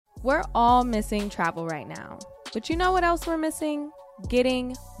We're all missing travel right now, but you know what else we're missing?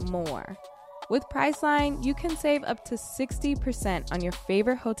 Getting more. With Priceline, you can save up to 60% on your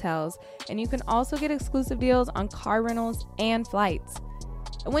favorite hotels, and you can also get exclusive deals on car rentals and flights.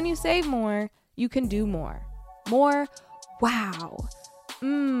 And when you save more, you can do more. More wow.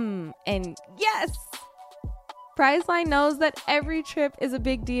 And yes! Priceline knows that every trip is a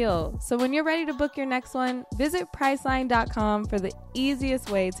big deal. So when you're ready to book your next one, visit Priceline.com for the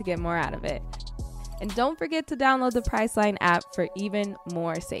easiest way to get more out of it. And don't forget to download the Priceline app for even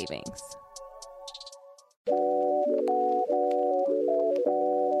more savings.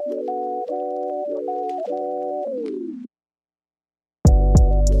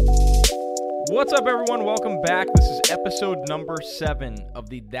 What's up, everyone? Welcome back. This is episode number 7 of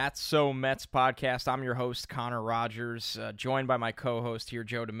the That's So Mets podcast. I'm your host, Connor Rogers, joined by my co-host here,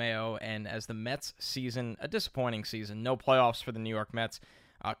 Joe DeMeo. And as the Mets season, a disappointing season, no playoffs for the New York Mets,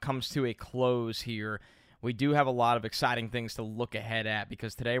 comes to a close here, we do have a lot of exciting things to look ahead at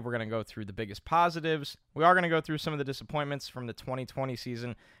because today we're going to go through the biggest positives. We are going to go through some of the disappointments from the 2020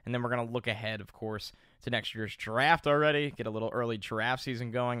 season, and then we're going to look ahead, of course, to next year's draft already, get a little early draft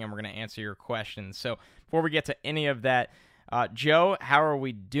season going, and we're going to answer your questions. So before we get to any of that, Joe, how are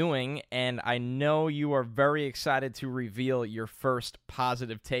we doing? And I know you are very excited to reveal your first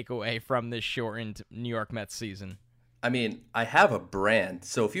positive takeaway from this shortened New York Mets season. I mean, I have a brand,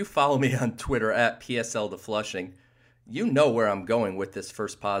 so if you follow me on Twitter at PSL2Flushing, you know where I'm going with this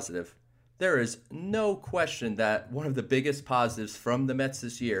first positive. There is no question that one of the biggest positives from the Mets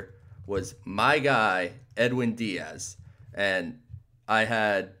this year was my guy, Edwin Diaz. And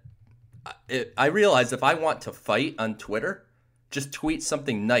I realized if I want to fight on Twitter, just tweet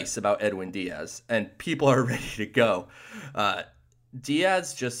something nice about Edwin Diaz, and people are ready to go.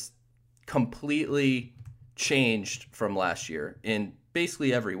 Diaz just completely changed from last year in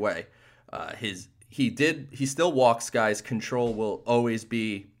basically every way. He still walks guys. Control will always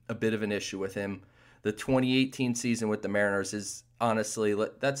be a bit of an issue with him. The 2018 season with the Mariners is honestly,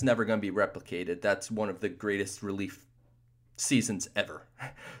 that's never going to be replicated. That's one of the greatest relief seasons ever.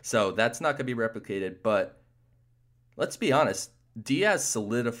 So that's not going to be replicated. But let's be honest, Diaz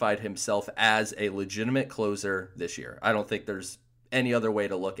solidified himself as a legitimate closer this year. I don't think there's any other way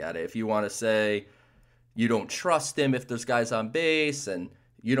to look at it. If you want to say you don't trust him if there's guys on base and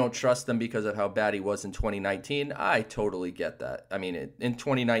you don't trust him because of how bad he was in 2019, I totally get that. I mean, in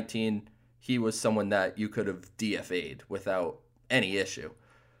 2019, he was someone that you could have DFA'd without any issue.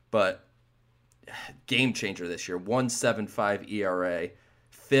 But game changer this year, 1.75 ERA,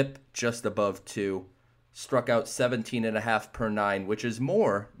 FIP just above 2, struck out 17.5 per 9, which is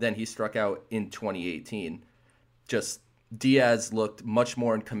more than he struck out in 2018. Just Diaz looked much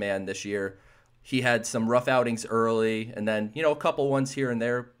more in command this year. He had some rough outings early, and then, a couple ones here and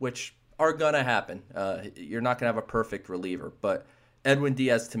there, which are going to happen. You're not going to have a perfect reliever, but Edwin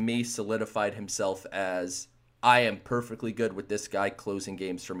Diaz, to me, solidified himself as, I am perfectly good with this guy closing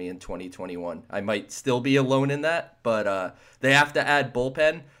games for me in 2021. I might still be alone in that, but they have to add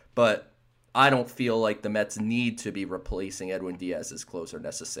bullpen, but I don't feel like the Mets need to be replacing Edwin Diaz as closer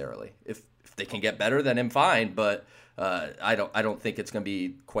necessarily. If they can get better, then I'm fine, but I don't think it's going to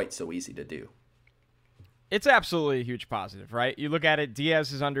be quite so easy to do. It's absolutely a huge positive, right? You look at it,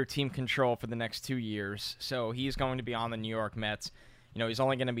 Diaz is under team control for the next 2 years, so he's going to be on the New York Mets. He's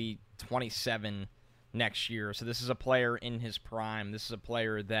only going to be 27 next year, so this is a player in his prime. This is a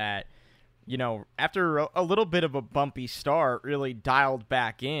player that, after a little bit of a bumpy start, really dialed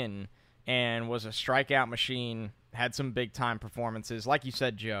back in and was a strikeout machine, had some big-time performances. Like you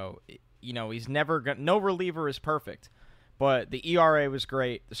said, Joe, he's never – no reliever is perfect, but the ERA was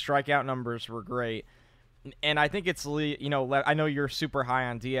great. The strikeout numbers were great. And I think it's, I know you're super high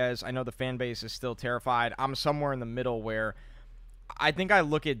on Diaz. I know the fan base is still terrified. I'm somewhere in the middle where I think I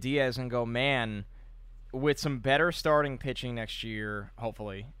look at Diaz and go, man, with some better starting pitching next year,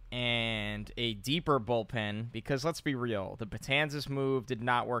 hopefully, and a deeper bullpen, because let's be real, the Betances move did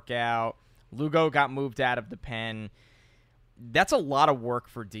not work out. Lugo got moved out of the pen. That's a lot of work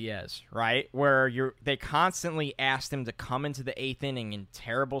for Diaz, right? Where they constantly asked him to come into the 8th inning in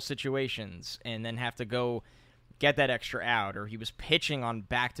terrible situations and then have to go get that extra out, or he was pitching on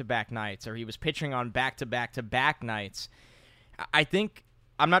back-to-back nights, or he was pitching on back-to-back-to-back nights. I think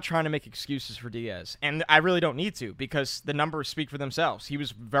I'm not trying to make excuses for Diaz, and I really don't need to because the numbers speak for themselves. He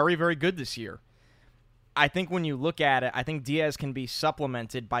was very, very good this year. I think when you look at it, I think Diaz can be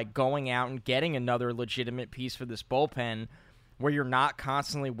supplemented by going out and getting another legitimate piece for this bullpen where you're not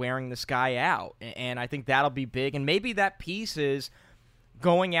constantly wearing this guy out. And I think that'll be big. And maybe that piece is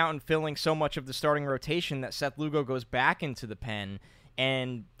going out and filling so much of the starting rotation that Seth Lugo goes back into the pen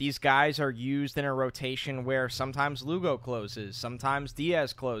And these guys are used in a rotation where sometimes Lugo closes, sometimes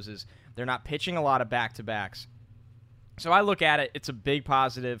Diaz closes. They're not pitching a lot of back-to-backs. So I look at it, it's a big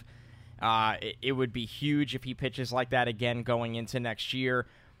positive. It would be huge if he pitches like that again going into next year,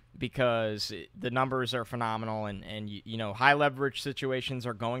 because the numbers are phenomenal, and you know, high leverage situations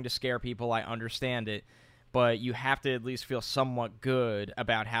are going to scare people. I understand it, but you have to at least feel somewhat good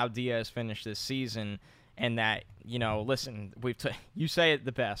about how Diaz finished this season, and that, you know, listen, you say it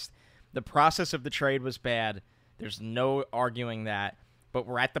the best. The process of the trade was bad. There's no arguing that, but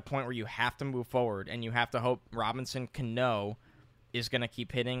we're at the point where you have to move forward, and you have to hope Robinson Cano is going to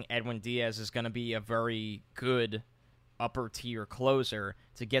keep hitting. Edwin Diaz is going to be a very good upper-tier closer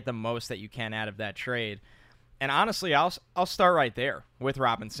to get the most that you can out of that trade. And honestly, I'll start right there with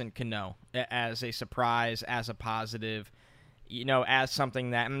Robinson Cano as a surprise, as a positive, you know, as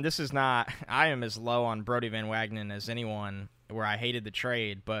something that, and this is not, I am as low on Brodie Van Wagenen as anyone where I hated the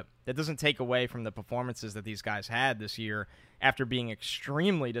trade, but that doesn't take away from the performances that these guys had this year after being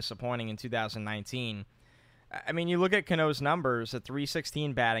extremely disappointing in 2019. I mean, you look at Cano's numbers, a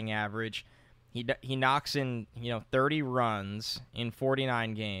 .316 batting average. He knocks in, you know, 30 runs in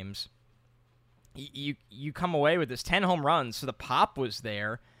 49 games. You come away with this 10 home runs, so the pop was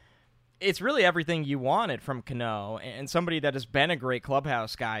there. It's really everything you wanted from Cano, and somebody that has been a great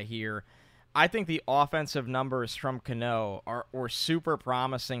clubhouse guy here. I think the offensive numbers from Cano are super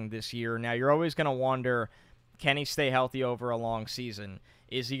promising this year. Now, you're always going to wonder, can he stay healthy over a long season?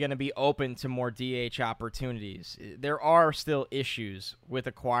 Is he going to be open to more DH opportunities? There are still issues with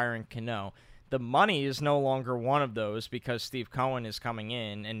acquiring Cano. The money is no longer one of those because Steve Cohen is coming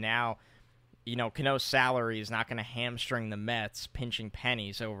in, and now, you know, Cano's salary is not going to hamstring the Mets pinching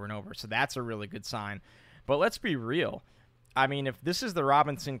pennies over and over. So that's a really good sign. But let's be real. I mean, if this is the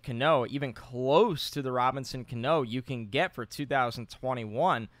Robinson Cano, even close to the Robinson Cano you can get for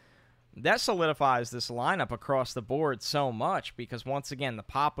 2021, that solidifies this lineup across the board so much, because once again, the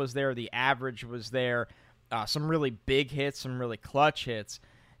pop was there, the average was there, some really big hits, some really clutch hits.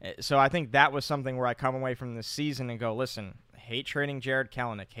 So I think that was something where I come away from this season and go, listen, hate trading Jared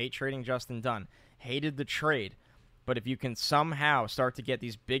Kelenic, hate trading Justin Dunn, hated the trade, but if you can somehow start to get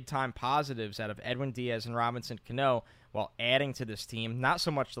these big-time positives out of Edwin Diaz and Robinson Cano while adding to this team, not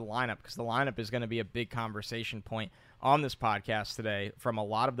so much the lineup, because the lineup is going to be a big conversation point on this podcast today from a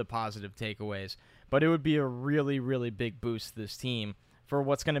lot of the positive takeaways, but it would be a really, really big boost to this team for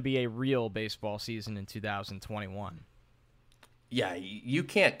what's going to be a real baseball season in 2021. Yeah, you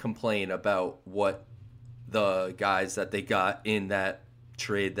can't complain about what the guys that they got in that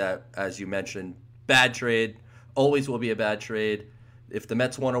trade that, as you mentioned, bad trade, always will be a bad trade. If the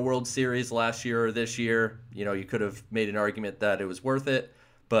Mets won a World Series last year or this year, you know, you could have made an argument that it was worth it,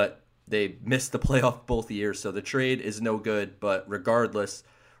 but they missed the playoff both years, so the trade is no good. But regardless,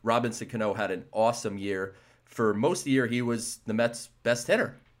 Robinson Cano had an awesome year. For most of the year, he was the Mets' best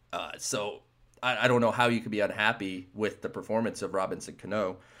hitter. So I don't know how you could be unhappy with the performance of Robinson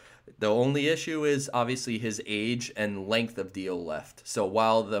Cano. The only issue is obviously his age and length of deal left. So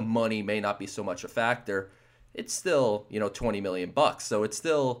while the money may not be so much a factor, it's still, you know, $20 million. So it's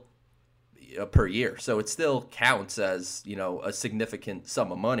still per year. So it still counts as, you know, a significant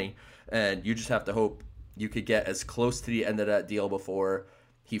sum of money. And you just have to hope you could get as close to the end of that deal before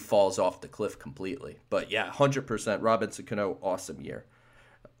he falls off the cliff completely. But yeah, 100% Robinson Cano, awesome year.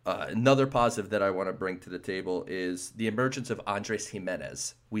 Another positive that I want to bring to the table is the emergence of Andres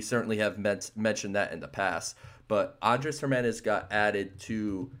Gimenez. We certainly have mentioned that in the past, but Andres Gimenez got added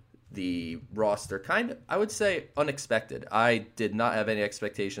to the roster kind of, I would say, unexpected. I did not have any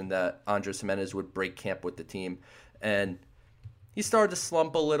expectation that Andres Gimenez would break camp with the team, and he started to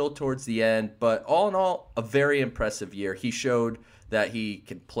slump a little towards the end, but all in all, a very impressive year. He showed that he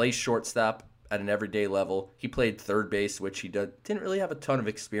can play shortstop at an everyday level. He played third base, which he didn't really have a ton of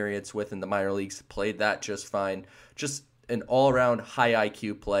experience with in the minor leagues. Played that just fine. Just an all-around high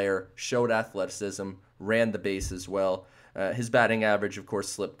IQ player, showed athleticism, ran the base as well. His batting average, of course,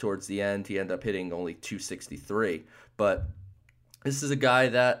 slipped towards the end. He ended up hitting only .263. But this is a guy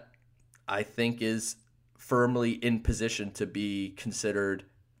that I think is firmly in position to be considered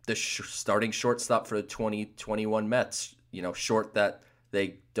the starting shortstop for the 2021 Mets. You know, short that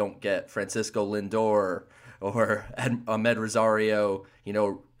they don't get Francisco Lindor or Ahmed Rosario, you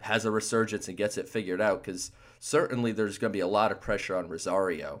know, has a resurgence and gets it figured out, because certainly there's going to be a lot of pressure on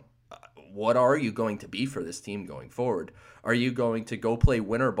Rosario. What are you going to be for this team going forward? Are you going to go play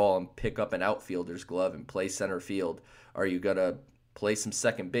winter ball and pick up an outfielder's glove and play center field? Are you going to play some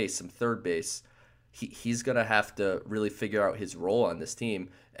second base, some third base? He's going to have to really figure out his role on this team.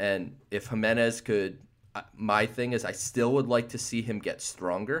 And if Gimenez could My thing is I still would like to see him get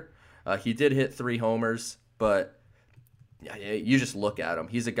stronger. He did hit 3 homers, but you just look at him.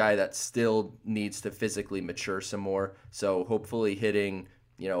 He's a guy that still needs to physically mature some more. So hopefully hitting,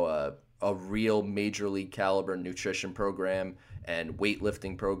 a real major league caliber nutrition program and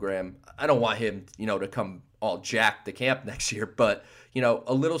weightlifting program. I don't want him, to come all jacked to camp next year, but,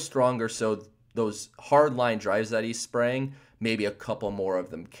 a little stronger so those hard line drives that he's spraying, maybe a couple more of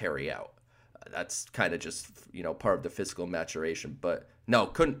them carry out. That's kind of just, part of the physical maturation. But no,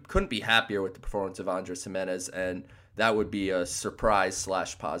 couldn't be happier with the performance of Andres Gimenez, and that would be a surprise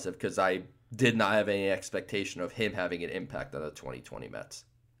 / positive because I did not have any expectation of him having an impact on the 2020 Mets.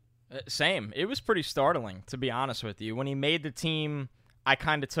 Same. It was pretty startling, to be honest with you. When he made the team, I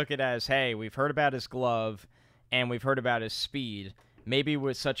kind of took it as, hey, we've heard about his glove and we've heard about his speed. Maybe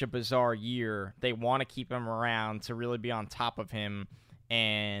with such a bizarre year, they want to keep him around to really be on top of him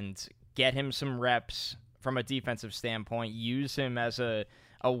and get him some reps from a defensive standpoint, use him as a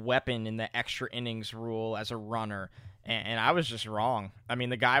weapon in the extra innings rule as a runner. And I was just wrong. I mean,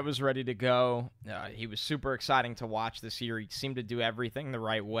 the guy was ready to go. He was super exciting to watch this year. He seemed to do everything the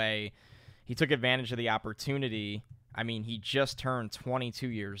right way. He took advantage of the opportunity. I mean, he just turned 22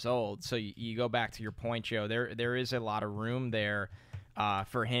 years old. So you go back to your point, Joe. There is a lot of room there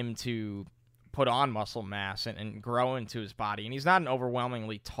for him to put on muscle mass and grow into his body. And he's not an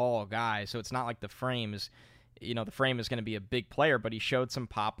overwhelmingly tall guy, so it's not like the frame is going to be a big player, but he showed some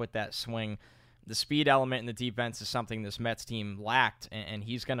pop with that swing. The speed element in the defense is something this Mets team lacked, and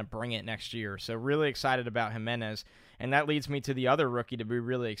he's going to bring it next year. So really excited about Gimenez, and that leads me to the other rookie to be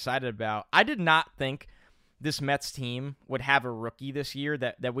really excited about. I did not think this Mets team would have a rookie this year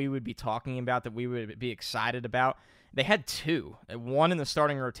that we would be talking about, that we would be excited about. They had 2, one in the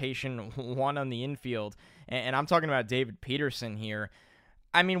starting rotation, one on the infield, and I'm talking about David Peterson here.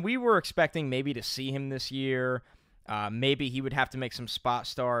 I mean, we were expecting maybe to see him this year. Maybe he would have to make some spot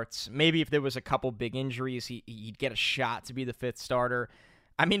starts. Maybe if there was a couple big injuries, he'd get a shot to be the 5th starter.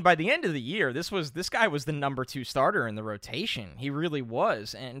 I mean, by the end of the year, this guy was the number 2 starter in the rotation. He really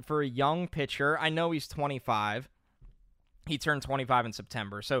was. And for a young pitcher, I know he's 25. He turned 25 in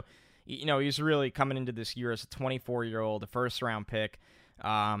September. So, he's really coming into this year as a 24-year-old, a first-round pick,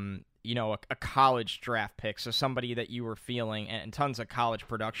 a college draft pick, so somebody that you were feeling, and tons of college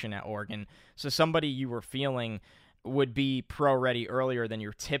production at Oregon, so somebody you were feeling would be pro-ready earlier than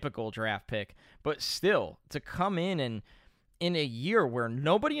your typical draft pick. But still, to come in a year where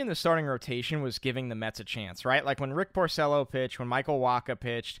nobody in the starting rotation was giving the Mets a chance, right? Like when Rick Porcello pitched, when Michael Wacha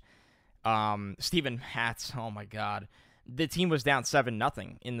pitched, Steven Matz, oh my God, the team was down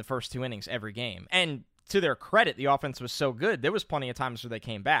 7-0 in the first 2 innings every game. And to their credit, the offense was so good, there was plenty of times where they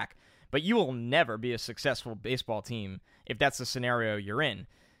came back. But you will never be a successful baseball team if that's the scenario you're in.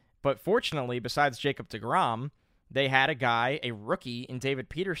 But fortunately, besides Jacob deGrom, they had a rookie in David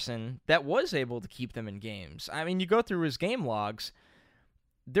Peterson that was able to keep them in games. I mean, you go through his game logs,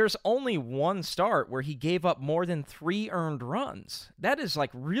 there's only one start where he gave up more than 3 earned runs. That is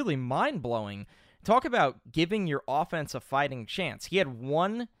really mind-blowing. Talk about giving your offense a fighting chance. He had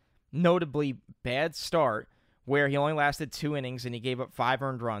one notably bad start where he only lasted 2 innings and he gave up 5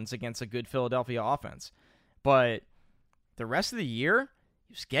 earned runs against a good Philadelphia offense. But the rest of the year,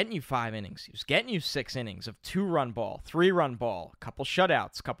 he was getting you 5 innings. He was getting you 6 innings of 2-run ball, 3-run ball, a couple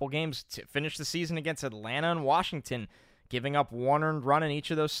shutouts, a couple games to finish the season against Atlanta and Washington, giving up 1 earned run in each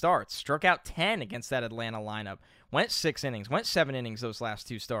of those starts. Struck out 10 against that Atlanta lineup. Went 6 innings, went 7 innings those last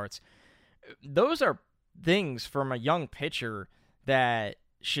 2 starts. Those are things from a young pitcher that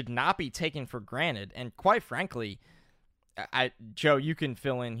should not be taken for granted. And quite frankly, Joe, you can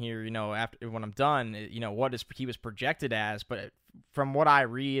fill in here, after when I'm done, what he was projected as. But from what I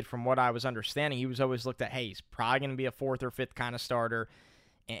read, from what I was understanding, he was always looked at, hey, he's probably going to be a 4th or 5th kind of starter.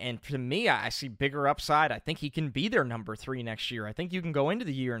 And to me, I see bigger upside. I think he can be their number 3 next year. I think you can go into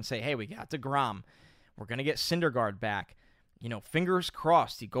the year and say, hey, we got deGrom. We're going to get Syndergaard back. Fingers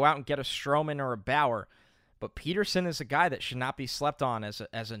crossed, you go out and get a Stroman or a Bauer. But Peterson is a guy that should not be slept on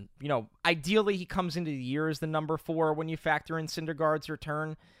ideally he comes into the year as the number 4 when you factor in Syndergaard's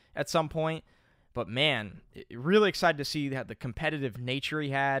return at some point. But man, really excited to see the competitive nature he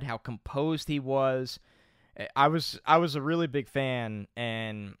had, how composed he was. I was a really big fan,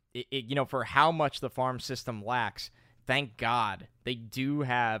 and for how much the farm system lacks, thank God they do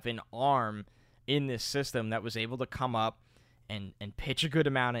have an arm in this system that was able to come up and pitch a good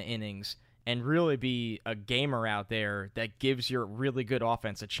amount of innings and really be a gamer out there that gives your really good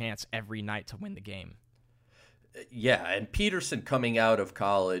offense a chance every night to win the game. Yeah, and Peterson coming out of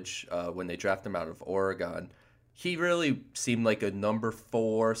college, when they drafted him out of Oregon, he really seemed like a number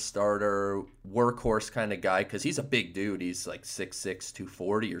 4 starter, workhorse kind of guy because he's a big dude. He's like 6'6",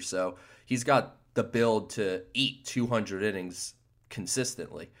 240 or so. He's got the build to eat 200 innings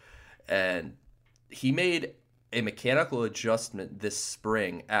consistently. And he made a mechanical adjustment this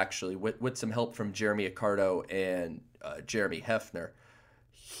spring, actually, with some help from Jeremy Accardo and Jeremy Hefner.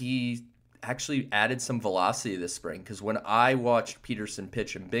 He actually added some velocity this spring because when I watched Peterson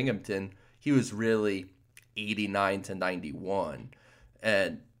pitch in Binghamton, he was really 89 to 91.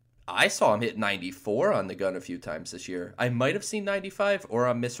 And I saw him hit 94 on the gun a few times this year. I might have seen 95 or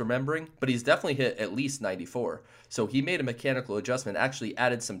I'm misremembering, but he's definitely hit at least 94. So he made a mechanical adjustment, actually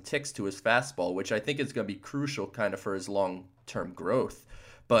added some ticks to his fastball, which I think is going to be crucial kind of for his long-term growth.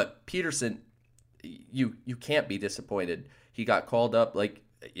 But Peterson, you can't be disappointed. He got called up like,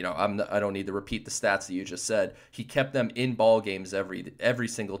 I don't need to repeat the stats that you just said. He kept them in ball games every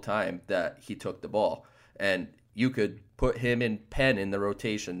single time that he took the ball. And you could put him in Penn in the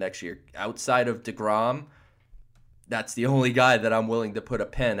rotation next year. Outside of DeGrom, that's the only guy that I'm willing to put a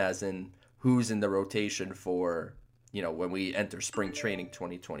Penn as in who's in the rotation for, when we enter spring training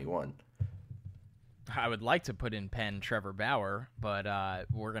 2021. I would like to put in Penn Trevor Bauer, but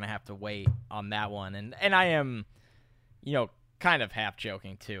we're going to have to wait on that one. And I am, kind of half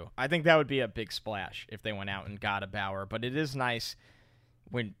joking too. I think that would be a big splash if they went out and got a Bauer, but it is nice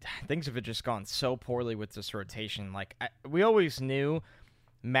when things have just gone so poorly with this rotation. Like we always knew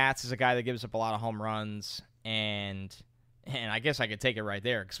Matz is a guy that gives up a lot of home runs, and I guess I could take it right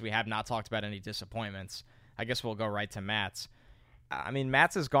there because we have not talked about any disappointments. I guess we'll go right to Matz. I mean,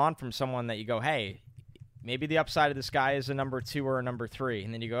 Matz has gone from someone that you go, hey, maybe the upside of this guy is a number 2 or a number 3,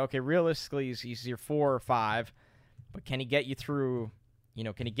 and then you go, okay, realistically he's your 4 or 5. But can he get you through,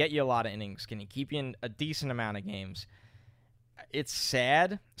 can he get you a lot of innings? Can he keep you in a decent amount of games? It's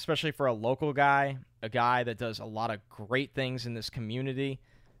sad, especially for a local guy, a guy that does a lot of great things in this community.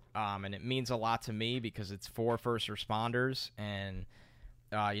 And it means a lot to me because it's for first responders. And,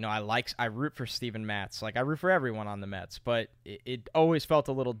 I root for Steven Matz. Like, I root for everyone on the Mets. But it always felt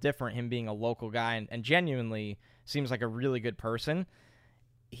a little different, him being a local guy and genuinely seems like a really good person.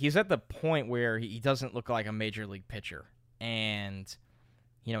 He's at the point where he doesn't look like a major league pitcher. And,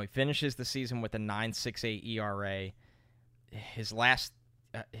 he finishes the season with a 9.68 ERA. His last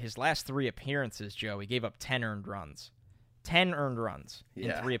 3 appearances, Joe, he gave up 10 earned runs. 10 earned runs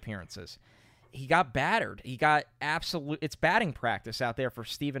in 3 appearances. He got battered. He got it's batting practice out there for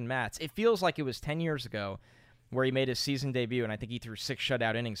Steven Matz. It feels like it was 10 years ago where he made his season debut, and I think he threw 6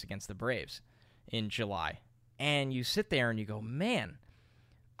 shutout innings against the Braves in July. And you sit there and you go, man,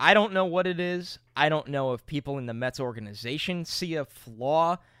 I don't know what it is. I don't know if people in the Mets organization see a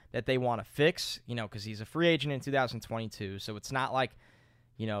flaw that they want to fix, because he's a free agent in 2022, so it's not like,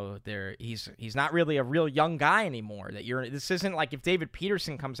 he's not really a real young guy anymore. This isn't like if David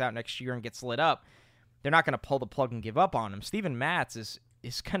Peterson comes out next year and gets lit up, they're not going to pull the plug and give up on him. Steven Matz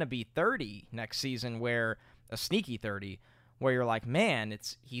is going to be 30 next season, where a sneaky 30, where you're like, man,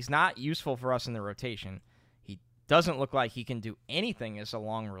 he's not useful for us in the rotation. Doesn't look like he can do anything as a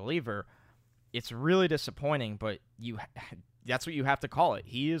long reliever. It's really disappointing, but that's what you have to call it.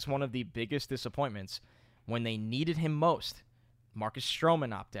 He is one of the biggest disappointments when they needed him most. Marcus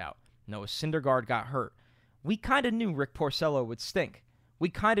Stroman opted out. Noah Syndergaard got hurt. We kind of knew Rick Porcello would stink. We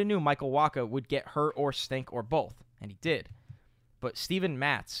kind of knew Michael Wacha would get hurt or stink or both, and he did. But Steven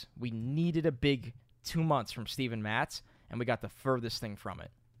Matz, we needed a big 2 months from Steven Matz, and we got the furthest thing from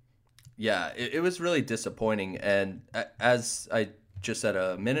it. Yeah, it was really disappointing. And as I just said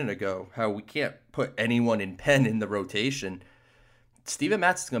a minute ago, how we can't put anyone in Penn in the rotation, Steven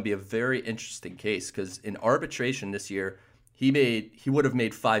Matz is going to be a very interesting case because in arbitration this year, he would have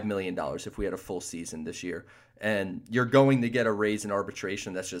made $5 million if we had a full season this year. And you're going to get a raise in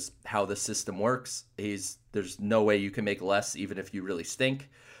arbitration. That's just how the system works. There's no way you can make less even if you really stink.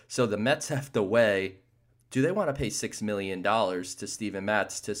 So the Mets have to weigh, do they want to pay $6 million to Steven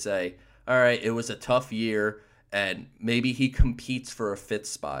Matz to say, all right, it was a tough year, and maybe he competes for a 5th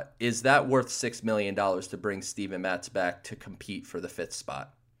spot. Is that worth $6 million to bring Steven Matz back to compete for the 5th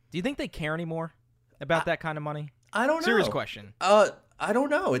spot? Do you think they care anymore about that kind of money? I don't know. Serious question. I don't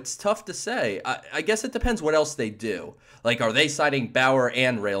know. It's tough to say. I guess it depends what else they do. Like, are they signing Bauer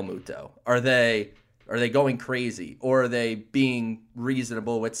and Real Muto? Are they going crazy? Or are they being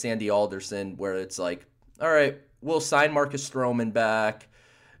reasonable with Sandy Alderson where it's like, all right, we'll sign Marcus Stroman back.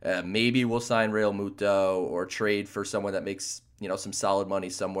 Maybe we'll sign Real Muto or trade for someone that makes some solid money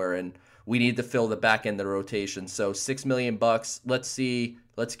somewhere, and we need to fill the back end of the rotation. So $6 million.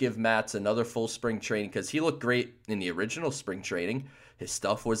 Let's give Matz another full spring training because he looked great in the original spring training. his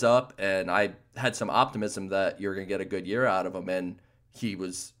stuff was up, and I had some optimism that you're going to get a good year out of him, and he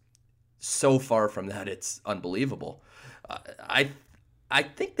was so far from that, it's unbelievable. I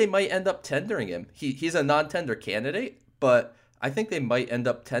think they might end up tendering him. He's a non-tender candidate, but I think they might end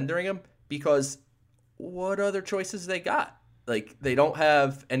up tendering him because what other choices they got? Like, they don't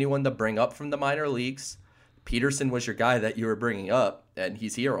have anyone to bring up from the minor leagues. Peterson was your guy that you were bringing up, and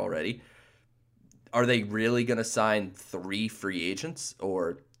he's here already. Are they really going to sign 3 free agents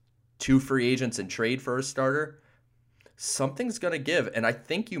or 2 free agents and trade for a starter? Something's going to give, and I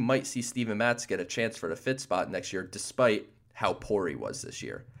think you might see Steven Matz get a chance for the fifth spot next year, despite how poor he was this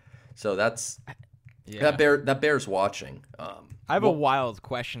year. So that bears watching. I have a wild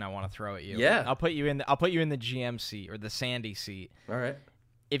question I want to throw at you. Yeah, I'll put you in the GM seat or the Sandy seat. All right.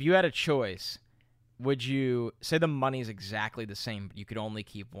 If you had a choice, would you say the money's exactly the same, but you could only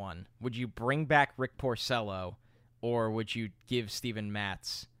keep one? Would you bring back Rick Porcello, or would you give Steven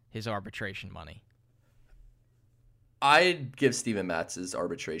Matz his arbitration money? I'd give Steven Matz his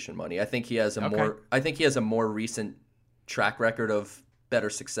arbitration money. I think he has a more recent track record of better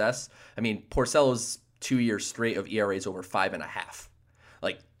success. I mean, Porcello's 2 years straight of ERAs over 5.5.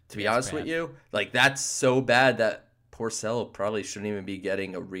 Like, to be honest with you, like, that's so bad that Porcello probably shouldn't even be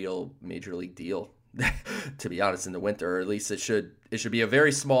getting a real major league deal. To be honest, in the winter, or at least it should be a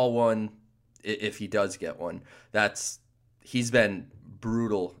very small one if he does get one. He's been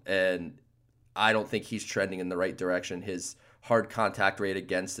brutal, and I don't think he's trending in the right direction. His hard contact rate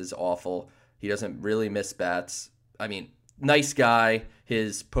against is awful. He doesn't really miss bats. I mean, nice guy.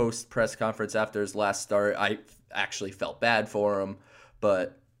 His post press conference after his last start, I actually felt bad for him.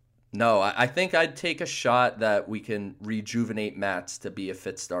 But no, I think I'd take a shot that we can rejuvenate Matz to be a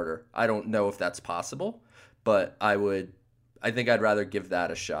fit starter. I don't know if that's possible, but I think I'd rather give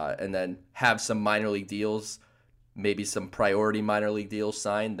that a shot and then have some minor league deals, maybe some priority minor league deals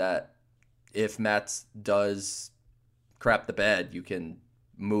signed that if Matz does crap the bed, you can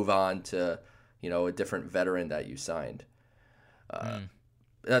move on to, a different veteran that you signed.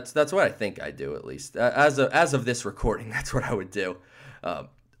 That's what I think I'd do, at least. As of this recording, that's what I would do.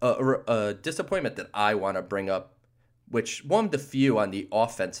 A disappointment that I want to bring up, which one of the few on the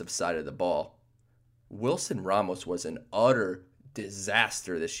offensive side of the ball, Wilson Ramos was an utter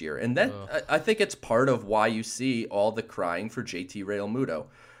disaster this year. And then I think it's part of why you see all the crying for JT Realmuto.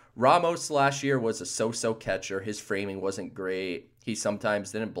 Ramos last year was a so-so catcher. His framing wasn't great. He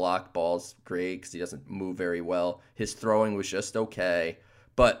sometimes didn't block balls great because he doesn't move very well. His throwing was just okay,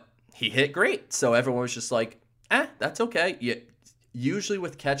 but he hit great. So everyone was just like, that's okay. Usually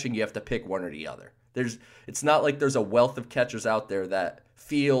with catching, you have to pick one or the other. It's not like there's a wealth of catchers out there that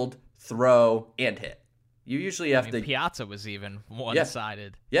field, throw, and hit. You usually have to. Piazza was even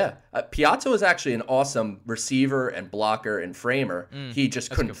one-sided. Yeah. Piazza was actually an awesome receiver and blocker and framer. He just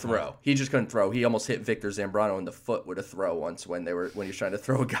couldn't throw. He almost hit Victor Zambrano in the foot with a throw once when he was trying to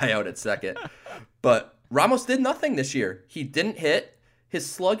throw a guy out at second. But Ramos did nothing this year. He didn't hit. His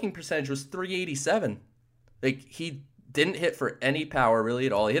slugging percentage was .387. Like, he didn't hit for any power really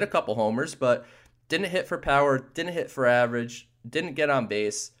at all. He hit a couple homers, but didn't hit for power, didn't hit for average, didn't get on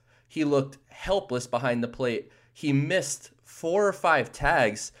base. He looked helpless behind the plate. He missed 4 or 5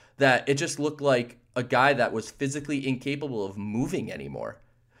 tags that it just looked like a guy that was physically incapable of moving anymore.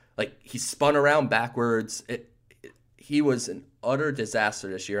 Like, he spun around backwards. He was an utter disaster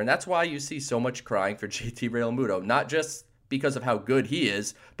this year, and that's why you see so much crying for JT Realmuto, not just because of how good he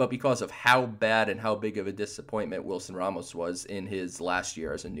is, but because of how bad and how big of a disappointment Wilson Ramos was in his last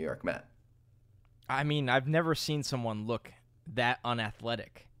year as a New York Met. I mean, I've never seen someone look that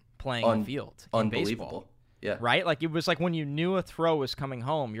unathletic playing in field in unbelievable baseball. Yeah, right. Like, it was like when you knew a throw was coming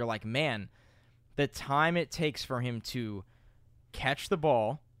home, you're like, man, the time it takes for him to catch the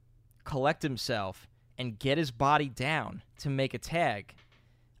ball, collect himself, and get his body down to make a tag.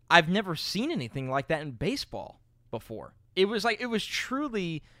 I've never seen anything like that in baseball before. It was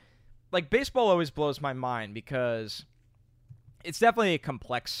truly like, baseball always blows my mind because it's definitely a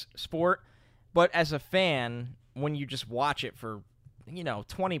complex sport, but as a fan, when you just watch it for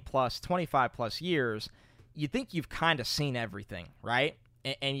 20 plus, 25 plus years, you think you've kind of seen everything, right?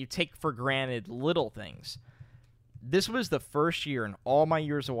 And you take for granted little things. This was the first year in all my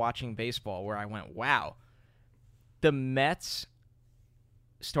years of watching baseball where I went, wow, the Mets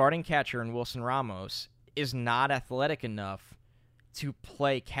starting catcher in Wilson Ramos is not athletic enough to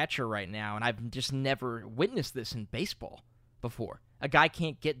play catcher right now, and I've just never witnessed this in baseball before. A guy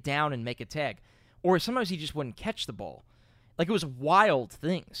can't get down and make a tag, or sometimes he just wouldn't catch the ball. Like, it was wild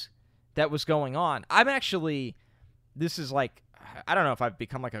things that was going on. This is like, I don't know if I've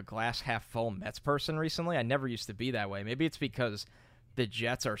become like a glass half full Mets person recently. I never used to be that way. Maybe it's because the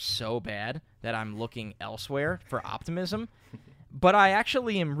Jets are so bad that I'm looking elsewhere for optimism. But I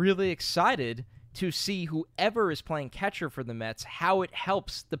actually am really excited to see whoever is playing catcher for the Mets, how it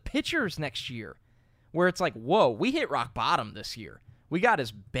helps the pitchers next year, where it's like, whoa, we hit rock bottom this year. We got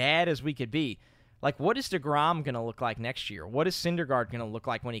as bad as we could be. Like, what is DeGrom going to look like next year? What is Syndergaard going to look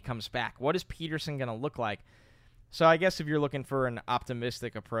like when he comes back? What is Peterson going to look like? So I guess if you're looking for an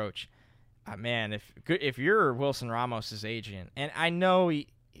optimistic approach, man, if you're Wilson Ramos' agent, and I know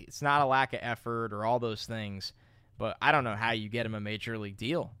it's not a lack of effort or all those things, but I don't know how you get him a major league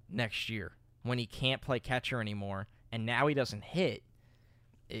deal next year when he can't play catcher anymore, and now he doesn't hit.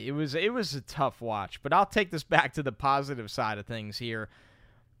 It was a tough watch, but I'll take this back to the positive side of things here.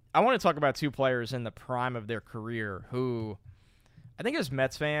 I want to talk about two players in the prime of their career who I think as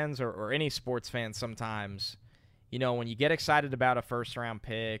Mets fans or any sports fans sometimes, you know, when you get excited about a first-round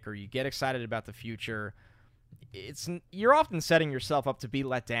pick or you get excited about the future, you're often setting yourself up to be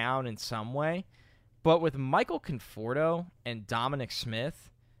let down in some way. But with Michael Conforto and Dominic Smith,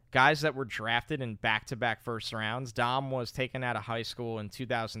 guys that were drafted in back-to-back first rounds, Dom was taken out of high school in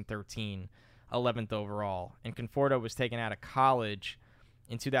 2013, 11th overall, and Conforto was taken out of college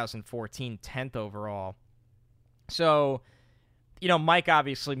in 2014, 10th overall. So, you know, Mike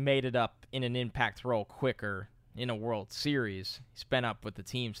obviously made it up in an impact role quicker in a World Series. He's been up with the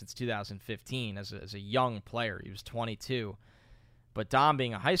team since 2015 as a young player. He was 22. But Dom,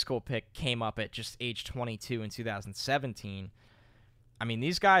 being a high school pick, came up at just age 22 in 2017. I mean,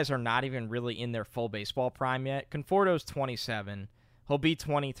 these guys are not even really in their full baseball prime yet. Conforto's 27. He'll be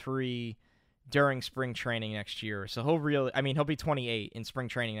 23 during spring training next year. So he'll be 28 in spring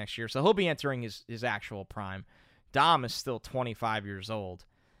training next year. So he'll be entering his actual prime. Dom is still 25 years old.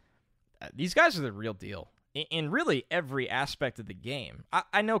 These guys are the real deal in really every aspect of the game.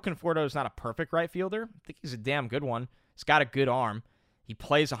 I know Conforto is not a perfect right fielder. I think he's a damn good one. He's got a good arm. He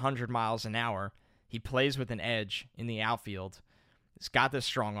plays 100 miles an hour. He plays with an edge in the outfield. He's got this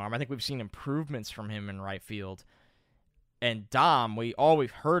strong arm. I think we've seen improvements from him in right field. And Dom, all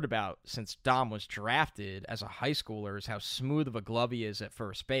we've heard about since Dom was drafted as a high schooler is how smooth of a glove he is at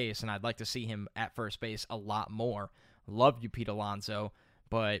first base, and I'd like to see him at first base a lot more. Love you, Pete Alonso,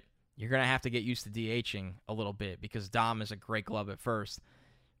 but you're going to have to get used to DHing a little bit because Dom is a great glove at first.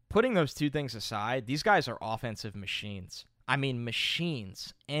 Putting those two things aside, these guys are offensive machines. I mean,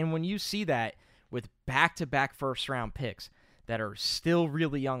 machines. And when you see that with back-to-back first-round picks that are still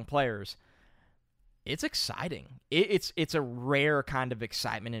really young players, it's exciting. It's a rare kind of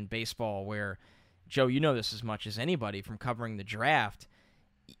excitement in baseball where, Joe, you know this as much as anybody from covering the draft,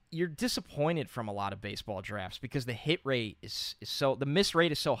 you're disappointed from a lot of baseball drafts because the hit rate the miss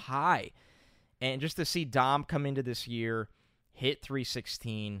rate is so high. And just to see Dom come into this year, hit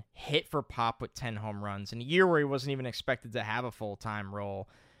 .316, hit for pop with 10 home runs, in a year where he wasn't even expected to have a full-time role.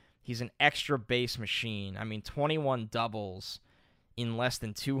 He's an extra base machine. I mean, 21 doubles in less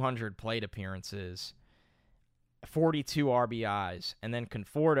than 200 plate appearances, 42 RBIs, and then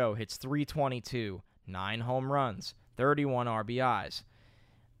Conforto hits .322, 9 home runs, 31 RBIs.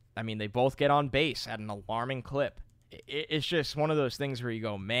 I mean, they both get on base at an alarming clip. It's just one of those things where you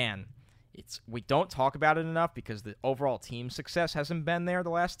go, man, we don't talk about it enough because the overall team success hasn't been there the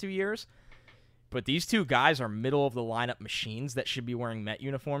last 2 years. But these two guys are middle-of-the-lineup machines that should be wearing Met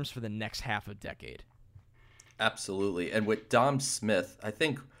uniforms for the next half a decade. Absolutely. And with Dom Smith, I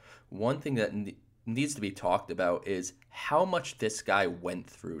think one thing that needs to be talked about is how much this guy went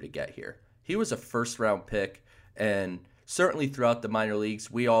through to get here. He was a first-round pick, and certainly throughout the minor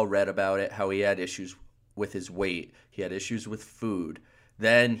leagues, we all read about it, how he had issues with his weight. He had issues with food.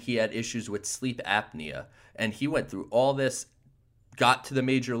 Then he had issues with sleep apnea. And he went through all this, got to the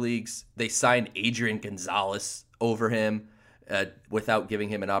major leagues. They signed Adrian Gonzalez over him without giving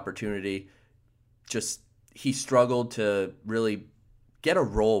him an opportunity. He struggled to really get a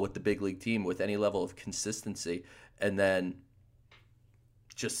role with the big league team with any level of consistency. And then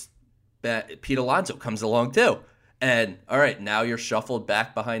Pete Alonso comes along too. And all right, now you're shuffled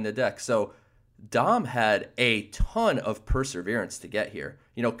back behind the deck. So Dom had a ton of perseverance to get here.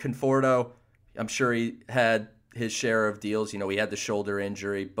 You know, Conforto, I'm sure he had his share of deals. You know, he had the shoulder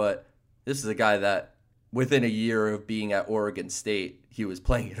injury, but this is a guy that within a year of being at Oregon State, he was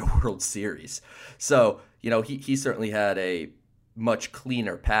playing in a World Series. So, you know, he certainly had a much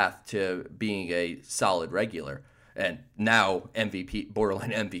cleaner path to being a solid regular and now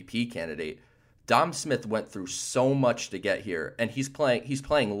borderline MVP candidate. Dom Smith went through so much to get here, and he's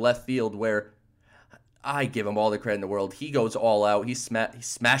playing left field where I give him all the credit in the world. He goes all out. He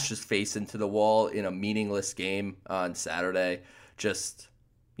smashed his face into the wall in a meaningless game on Saturday.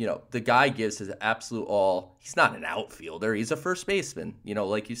 the guy gives his absolute all. He's not an outfielder. He's a first baseman,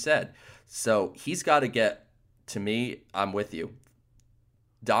 like you said. So he's got to get, to me, I'm with you.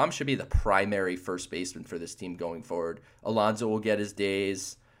 Dom should be the primary first baseman for this team going forward. Alonso will get his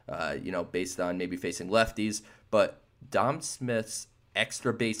days, based on maybe facing lefties. But Dom Smith's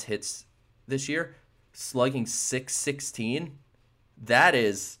extra base hits this year, slugging .616,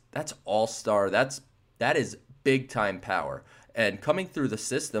 that's all-star. That is big-time power. And coming through the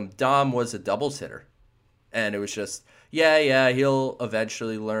system, Dom was a doubles hitter. And it was just, he'll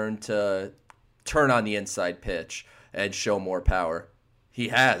eventually learn to turn on the inside pitch and show more power. He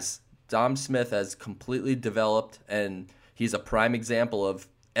has. Dom Smith has completely developed, and he's a prime example of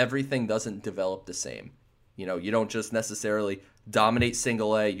everything doesn't develop the same. You don't just necessarily dominate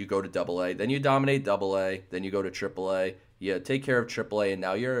single A, you go to double A, then you dominate double A, then you go to triple A, you take care of triple A, and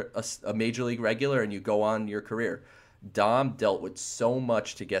now you're a major league regular and you go on your career. Dom dealt with so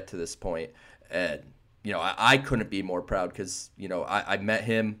much to get to this point, and I couldn't be more proud because I met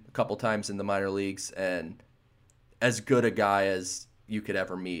him a couple times in the minor leagues, and as good a guy as you could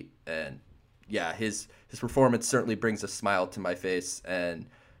ever meet. And his performance certainly brings a smile to my face, and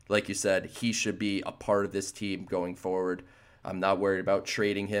like you said, he should be a part of this team going forward. I'm not worried about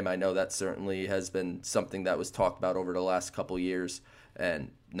trading him. I know that certainly has been something that was talked about over the last couple years.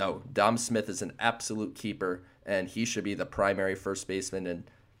 And no, Dom Smith is an absolute keeper, and he should be the primary first baseman. And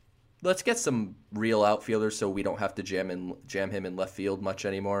let's get some real outfielders so we don't have to jam him in left field much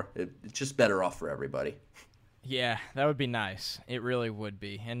anymore. It's just better off for everybody. Yeah, that would be nice. It really would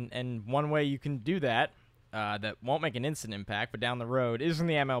be. And one way you can do that, that won't make an instant impact, but down the road, is in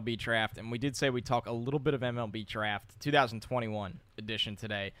the MLB draft. And we did say we'd talk a little bit of MLB draft, 2021 edition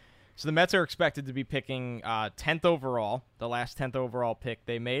today. So the Mets are expected to be picking 10th overall. The last 10th overall pick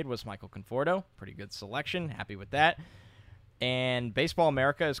they made was Michael Conforto. Pretty good selection. Happy with that. And Baseball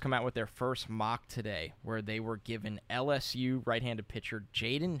America has come out with their first mock today, where they were given LSU right-handed pitcher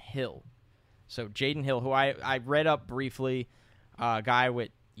Jaden Hill. So Jaden Hill, who I read up briefly, a guy with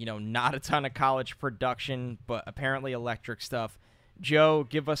not a ton of college production, but apparently electric stuff. Joe,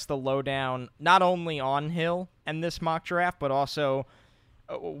 give us the lowdown, not only on Hill and this mock draft, but also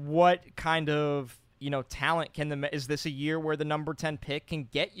what kind of talent is this a year where the number 10 pick can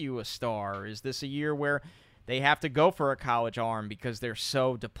get you a star? Is this a year where they have to go for a college arm because they're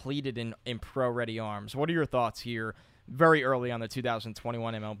so depleted in pro-ready arms? What are your thoughts here very early on the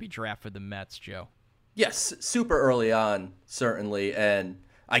 2021 MLB draft for the Mets, Joe? Yes, super early on, certainly, and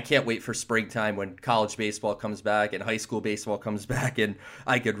I can't wait for springtime when college baseball comes back and high school baseball comes back, and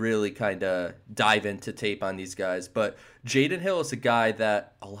I could really kind of dive into tape on these guys. But Jaden Hill is a guy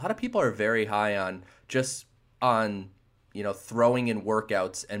that a lot of people are very high on, just on throwing in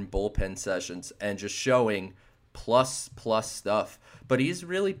workouts and bullpen sessions and just showing plus stuff. But he's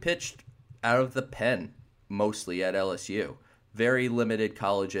really pitched out of the pen mostly at LSU. Very limited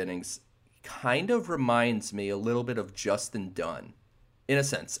college innings. Kind of reminds me a little bit of Justin Dunn, in a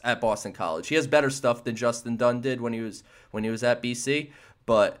sense, at Boston College. He has better stuff than Justin Dunn did when he was at BC,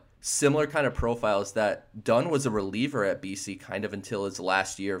 but similar kind of profiles. That Dunn was a reliever at BC kind of until his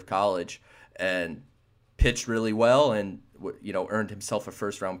last year of college, and pitched really well and earned himself a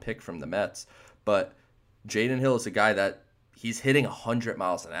first-round pick from the Mets. But Jaden Hill is a guy that he's hitting 100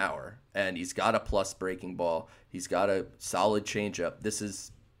 miles an hour, and he's got a plus breaking ball. He's got a solid changeup. This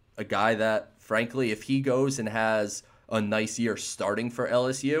is a guy that, frankly, if he goes and has a nice year starting for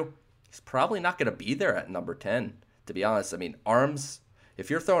LSU, he's probably not going to be there at number 10, to be honest. I mean, arms, if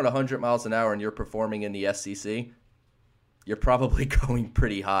you're throwing 100 miles an hour and you're performing in the SEC, you're probably going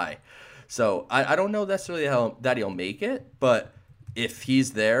pretty high. So I don't know necessarily that he'll make it, but if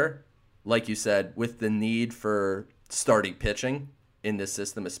he's there, like you said, with the need for starting pitching in this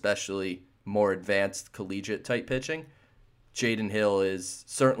system, especially more advanced collegiate type pitching, Jaden Hill is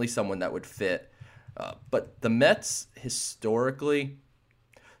certainly someone that would fit. But the Mets, historically,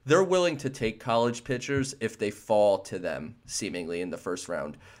 they're willing to take college pitchers if they fall to them, seemingly, in the first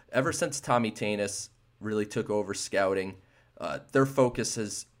round. Ever since Tommy Tanis really took over scouting, their focus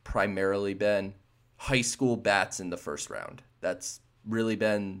has primarily been high school bats in the first round. That's really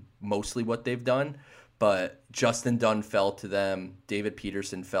been mostly what they've done. But Justin Dunn fell to them, David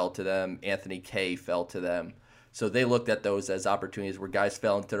Peterson fell to them, Anthony Kay fell to them. So they looked at those as opportunities where guys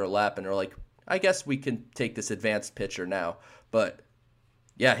fell into their lap and they're like, I guess we can take this advanced pitcher now. But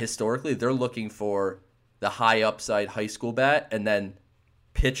yeah, historically, they're looking for the high upside high school bat, and then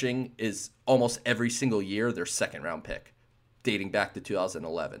pitching is almost every single year their second round pick, dating back to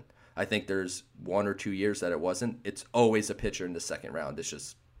 2011. I think there's 1 or 2 years that it wasn't. It's always a pitcher in the second round. It's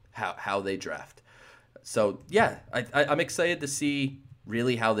just how they draft. So yeah, I'm excited to see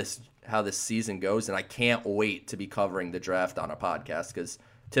really how this season goes, and I can't wait to be covering the draft on a podcast because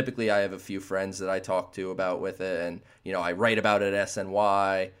typically I have a few friends that I talk to about with it, and I write about it at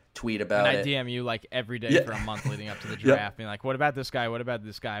SNY, tweet about it. And I DM you like every day for a month leading up to the draft, being like, what about this guy? What about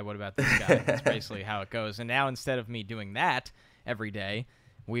this guy? What about this guy? That's basically how it goes. And now instead of me doing that every day,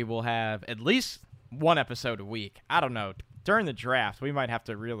 we will have at least one episode a week. I don't know. During the draft, we might have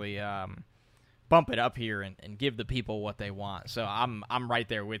to really bump it up here and give the people what they want. So I'm right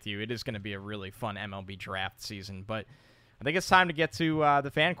there with you. It is going to be a really fun MLB draft season, but I think it's time to get to the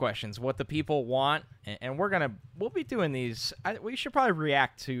fan questions, what the people want, and we'll be doing these. We should probably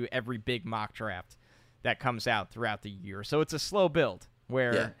react to every big mock draft that comes out throughout the year. So it's a slow build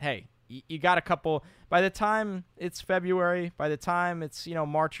where, hey, you got a couple. By the time it's February, by the time it's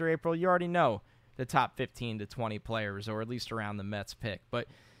March or April, you already know the top 15 to 20 players, or at least around the Mets pick. But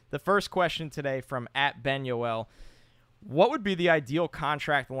the first question today from @BenYoel. What would be the ideal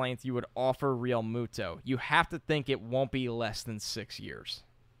contract length you would offer Real Muto? You have to think it won't be less than 6 years.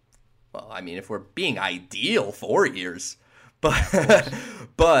 Well, I mean, if we're being ideal, 4 years.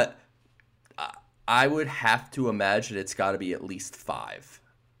 But I would have to imagine it's got to be at least 5.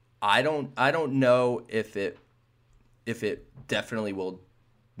 I don't know if it definitely will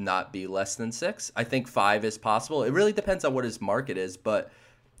not be less than 6. I think 5 is possible. It really depends on what his market is, but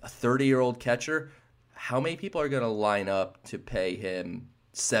a 30-year-old catcher, how many people are going to line up to pay him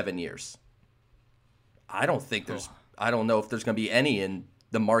 7 years? I don't know if there's going to be any in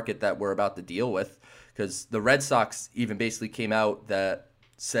the market that we're about to deal with, because the Red Sox even basically came out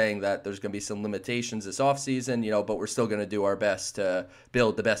saying that there's going to be some limitations this offseason, but we're still going to do our best to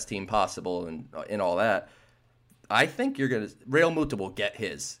build the best team possible and all that. I think Real Muto will get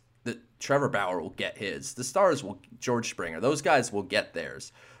his. Trevor Bauer will get his. The Stars George Springer. Those guys will get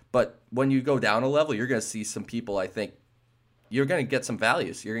theirs. But when you go down a level, you're going to see some people, I think, you're going to get some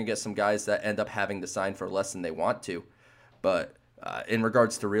values. You're going to get some guys that end up having to sign for less than they want to. But in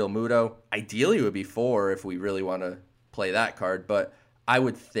regards to Real Muto, ideally it would be 4 if we really want to play that card. But I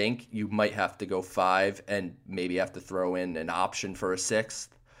would think you might have to go 5 and maybe have to throw in an option for a 6th.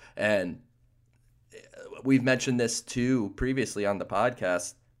 And we've mentioned this too previously on the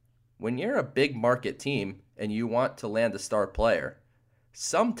podcast. When you're a big market team and you want to land a star player,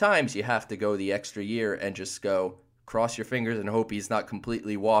 sometimes you have to go the extra year and just go cross your fingers and hope he's not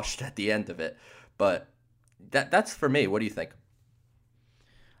completely washed at the end of it. But that's for me. What do you think?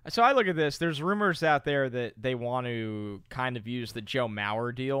 So I look at this. There's rumors out there that they want to kind of use the Joe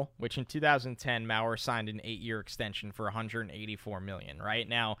Mauer deal, which in 2010 Mauer signed an 8-year extension for $184 million. Right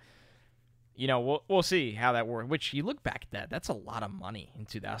now, we'll see how that works. Which you look back at that's a lot of money in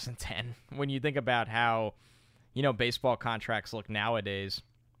 2010 when you think about how baseball contracts look nowadays.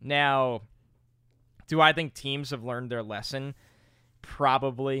 Now, do I think teams have learned their lesson?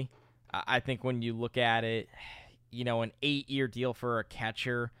 Probably. I think when you look at it, an 8-year deal for a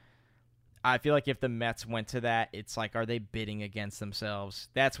catcher, I feel like if the Mets went to that, it's like, are they bidding against themselves?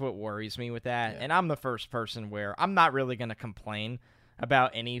 That's what worries me with that. Yeah. And I'm the first person where I'm not really going to complain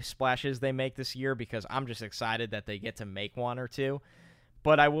about any splashes they make this year because I'm just excited that they get to make one or two.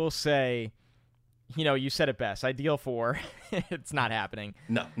 But I will say, you said it best. Ideal 4. It's not happening.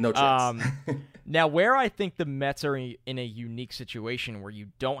 No chance. Now, where I think the Mets are in a unique situation where you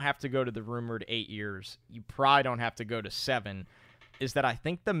don't have to go to the rumored 8 years, you probably don't have to go to 7, is that I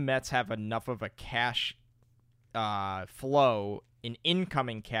think the Mets have enough of a cash flow, an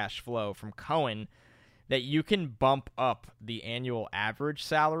incoming cash flow from Cohen, that you can bump up the annual average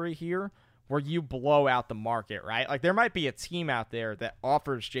salary here where you blow out the market, right? Like there might be a team out there that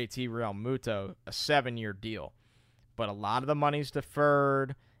offers JT Realmuto a 7-year deal, but a lot of the money's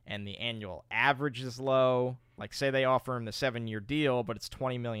deferred and the annual average is low. Like say they offer him the 7-year deal, but it's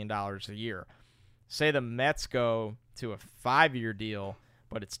 $20 million a year. Say the Mets go to a 5-year deal,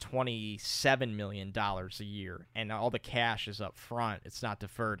 but it's $27 million a year, and all the cash is up front. It's not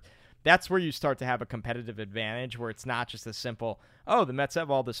deferred. That's where you start to have a competitive advantage where it's not just a simple, oh, the Mets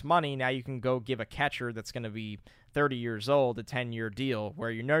have all this money. Now you can go give a catcher that's going to be 30 years old a 10-year deal where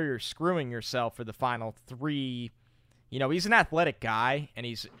you're screwing yourself for the final 3. He's an athletic guy, and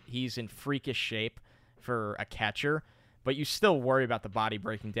he's in freakish shape for a catcher, but you still worry about the body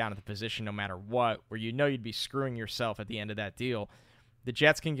breaking down at the position no matter what, where you'd be screwing yourself at the end of that deal.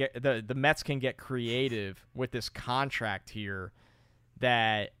 The Mets can get creative with this contract here.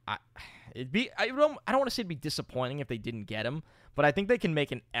 That I don't want to say it'd be disappointing if they didn't get him, but I think they can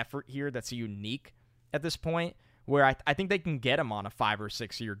make an effort here that's unique at this point where I think they can get him on a 5 or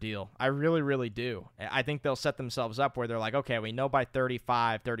 6 year deal. I really, really do. I think they'll set themselves up where they're like, okay, we know by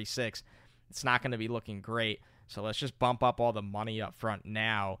 35, 36, it's not going to be looking great. So let's just bump up all the money up front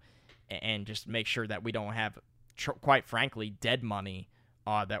now and just make sure that we don't have, quite frankly, dead money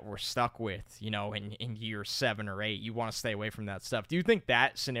that we're stuck with, in year 7 or 8. You want to stay away from that stuff. Do you think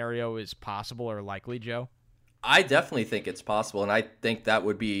that scenario is possible or likely, Joe? I definitely think it's possible, and I think that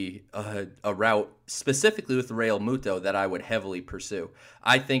would be a route, specifically with Real Muto, that I would heavily pursue.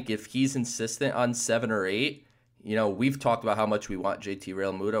 I think if he's insistent on 7 or 8, we've talked about how much we want JT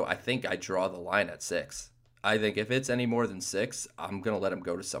Real Muto. I think I draw the line at 6. I think if it's any more than 6, I'm going to let him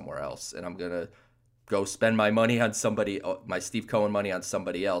go to somewhere else, and I'm going to go spend my money on my Steve Cohen money on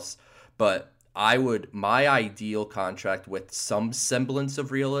somebody else. But my ideal contract with some semblance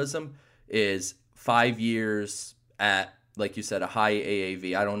of realism is 5 years at, like you said, a high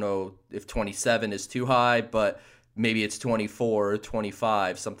AAV. I don't know if 27 is too high, but maybe it's 24 or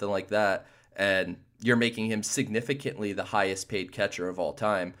 25, something like that. And you're making him significantly the highest paid catcher of all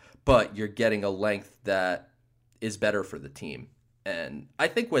time, but you're getting a length that is better for the team. And I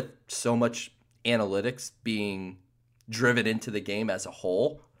think with so much analytics being driven into the game as a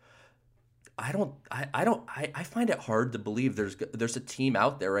whole, I find it hard to believe there's a team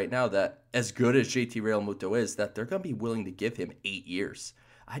out there right now that, as good as JT Real Muto is, that they're going to be willing to give him 8 years.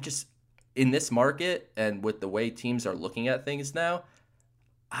 In this market and with the way teams are looking at things now,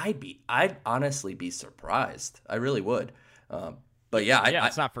 I'd honestly be surprised. I really would. But yeah,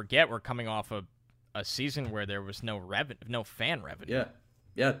 let's not forget we're coming off a season where there was no fan revenue.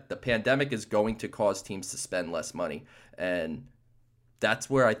 Yeah. The pandemic is going to cause teams to spend less money, and that's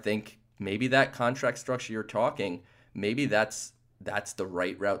where I think maybe that contract structure you're talking, maybe that's the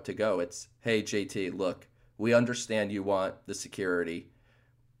right route to go. It's, hey, JT, look, we understand you want the security.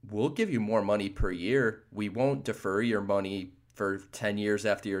 We'll give you more money per year. We won't defer your money for 10 years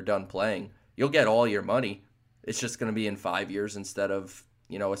after you're done playing. You'll get all your money. It's just going to be in 5 years instead of,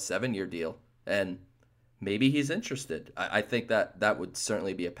 a 7-year deal. And maybe he's interested. I think that would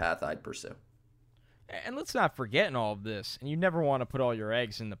certainly be a path I'd pursue. And let's not forget in all of this, and you never want to put all your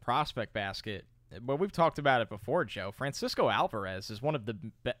eggs in the prospect basket, but we've talked about it before, Joe. Francisco Alvarez is one of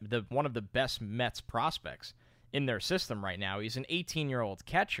the best Mets prospects in their system right now. He's an 18-year-old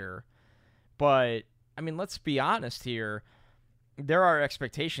catcher, but let's be honest here. There are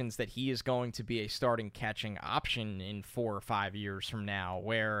expectations that he is going to be a starting catching option in 4 or 5 years from now,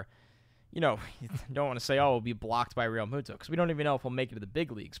 where you don't want to say, we'll be blocked by Real Muto, because we don't even know if he'll make it to the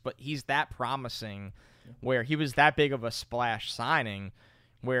big leagues. But he's that promising, where he was that big of a splash signing,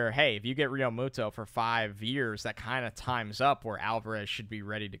 where, hey, if you get Real Muto for 5 years, that kind of times up where Alvarez should be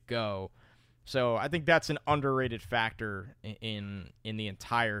ready to go. So I think that's an underrated factor in the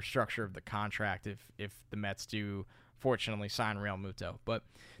entire structure of the contract if the Mets do fortunately sign Real Muto. But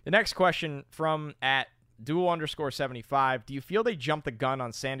the next question from @dual_75. Do you feel they jumped the gun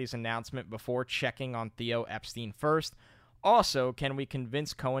on Sandy's announcement before checking on Theo Epstein first? Also, can we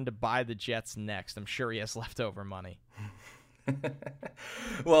convince Cohen to buy the Jets next? I'm sure he has leftover money.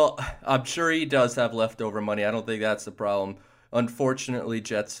 Well, I'm sure he does have leftover money. I don't think that's the problem. Unfortunately,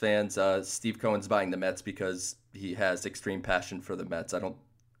 Jets fans, Steve Cohen's buying the Mets because he has extreme passion for the Mets. I don't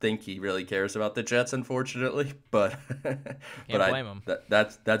think he really cares about the Jets, unfortunately, but Can't blame him.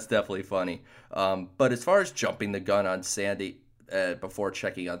 That's definitely funny. But as far as jumping the gun on Sandy before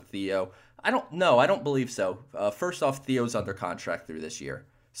checking on Theo, I don't believe so. First off, Theo's under contract through this year,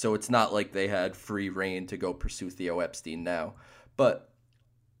 so it's not like they had free reign to go pursue Theo Epstein now. But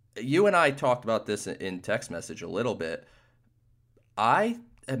you and I talked about this in text message a little bit.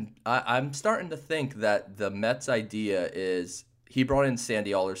 I'm starting to think that the Mets' idea is, he brought in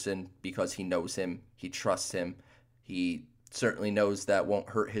Sandy Alderson because he knows him, he trusts him, he certainly knows that won't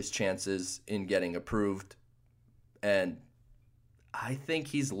hurt his chances in getting approved, and I think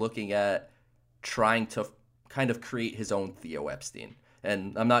he's looking at trying to kind of create his own Theo Epstein.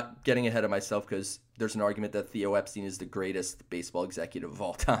 And I'm not getting ahead of myself because there's an argument that Theo Epstein is the greatest baseball executive of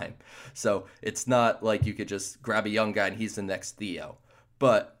all time. So it's not like you could just grab a young guy and he's the next Theo.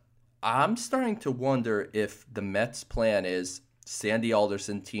 But I'm starting to wonder if the Mets' plan is Sandy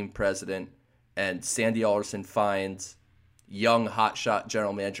Alderson team president, and Sandy Alderson finds young hotshot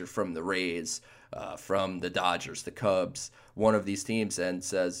general manager from the Rays, from the Dodgers, the Cubs, one of these teams, and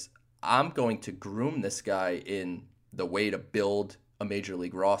says, I'm going to groom this guy in the way to build a major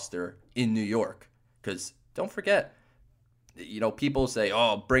league roster in New York. Because don't forget, people say,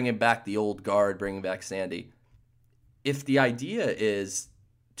 bringing back the old guard, bringing back Sandy. If the idea is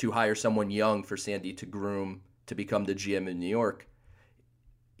to hire someone young for Sandy to groom to become the GM in New York,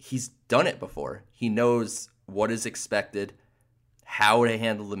 he's done it before. He knows what is expected, how to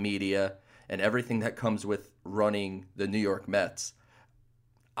handle the media, and everything that comes with running the New York Mets.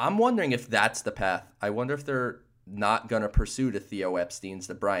 I'm wondering if that's the path. I wonder if they're not going to pursue the Theo Epsteins,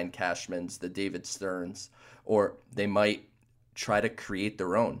 the Brian Cashmans, the David Stearns, or they might try to create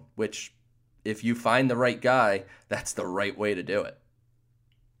their own, which if you find the right guy, that's the right way to do it.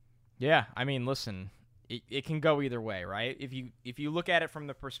 Yeah, I mean, listen, it can go either way, right? If you look at it from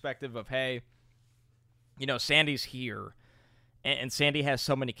the perspective of, hey, Sandy's here, and Sandy has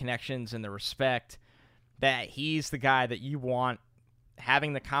so many connections and the respect that he's the guy that you want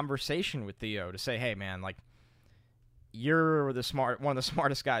having the conversation with Theo to say, hey, man, like, you're one of the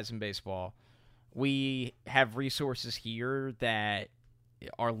smartest guys in baseball. We have resources here that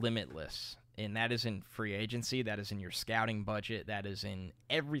are limitless, and that is in free agency, that is in your scouting budget, that is in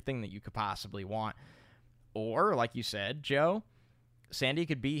everything that you could possibly want. Or, like you said, Joe, Sandy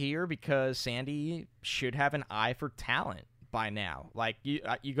could be here because Sandy should have an eye for talent by now. Like,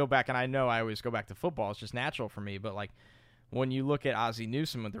 you go back, and I know I always go back to football, it's just natural for me, but, like, when you look at Ozzie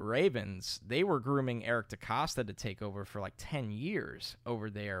Newsome with the Ravens, they were grooming Eric DeCosta to take over for like 10 years over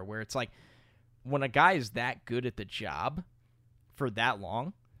there, where it's like when a guy is that good at the job for that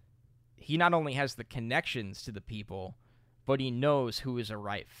long, he not only has the connections to the people, but he knows who is a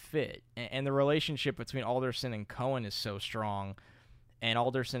right fit. And the relationship between Alderson and Cohen is so strong, and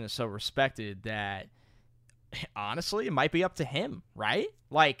Alderson is so respected that, honestly, it might be up to him, right?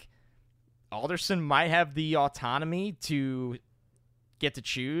 Like, Alderson might have the autonomy to get to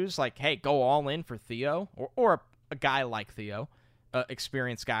choose, like, hey, go all in for Theo, or a guy like Theo, an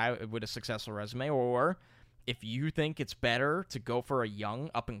experienced guy with a successful resume, or if you think it's better to go for a young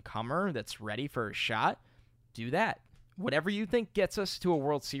up-and-comer that's ready for a shot, do that. Whatever you think gets us to a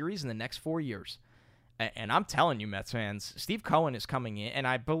World Series in the next 4 years. And I'm telling you, Mets fans, Steve Cohen is coming in, and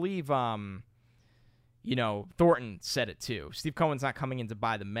I believe Thornton said it too. Steve Cohen's not coming in to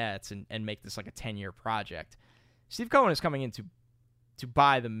buy the Mets and make this like a 10-year project. Steve Cohen is coming in to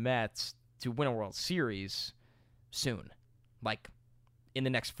buy the Mets to win a World Series soon. Like, in the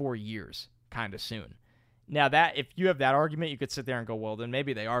next 4 years, kind of soon. Now, that if you have that argument, you could sit there and go, well, then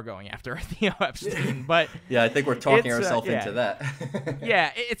maybe they are going after Theo Epstein. But yeah, I think we're talking ourselves into that.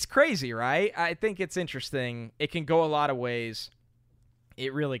 Yeah, it's crazy, right? I think it's interesting. It can go a lot of ways.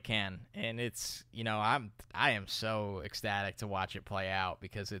 It really can, and it's I am so ecstatic to watch it play out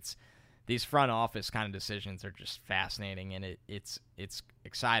because it's these front office kind of decisions are just fascinating, and it's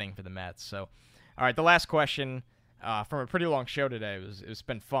exciting for the Mets. So, all right, the last question from a pretty long show today. It's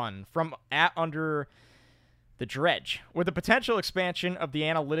been fun. From @under the dredge, with the potential expansion of the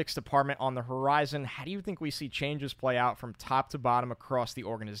analytics department on the horizon, how do you think we see changes play out from top to bottom across the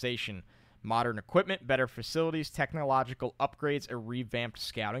organization? Modern equipment, better facilities, technological upgrades, a revamped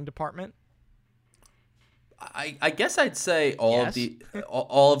scouting department? I guess I'd say all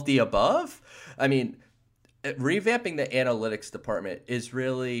of the above. I mean, revamping the analytics department is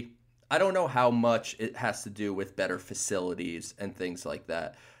really, I don't know how much it has to do with better facilities and things like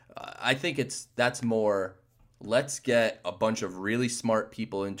that. I think that's more, let's get a bunch of really smart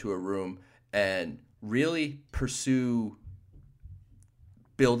people into a room and really pursue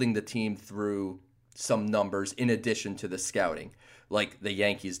building the team through some numbers in addition to the scouting, like the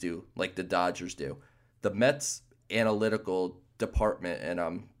Yankees do, like the Dodgers do. The Mets analytical department,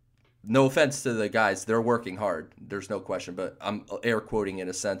 and no offense to the guys, they're working hard. There's no question, but I'm air quoting in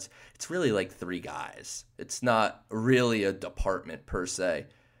a sense. It's really like 3 guys. It's not really a department per se.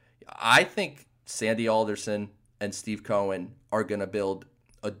 I think Sandy Alderson and Steve Cohen are going to build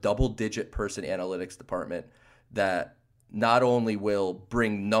a double-digit person analytics department that not only will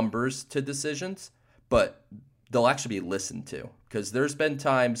bring numbers to decisions, but they'll actually be listened to. Because there's been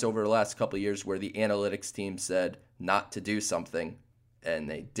times over the last couple of years where the analytics team said not to do something, and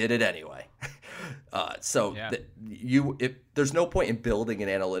they did it anyway. There's no point in building an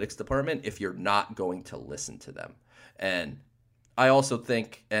analytics department if you're not going to listen to them. And I also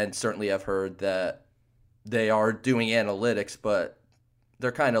think, and certainly I've heard, that they are doing analytics, but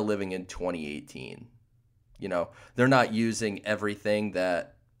they're kind of living in 2018. They're not using everything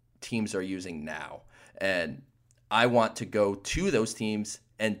that teams are using now. And I want to go to those teams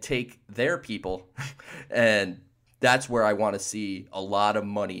and take their people. And that's where I want to see a lot of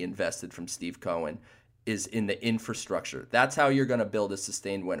money invested from Steve Cohen, is in the infrastructure. That's how you're going to build a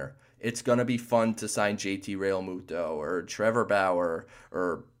sustained winner. It's going to be fun to sign JT Realmuto or Trevor Bauer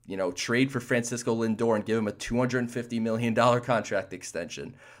or, trade for Francisco Lindor and give him a $250 million contract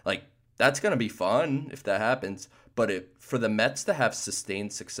extension. Like, that's going to be fun if that happens. But for the Mets to have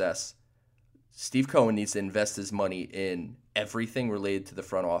sustained success, Steve Cohen needs to invest his money in everything related to the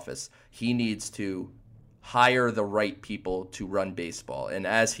front office. He needs to hire the right people to run baseball. And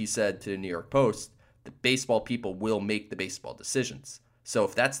as he said to the New York Post, the baseball people will make the baseball decisions. So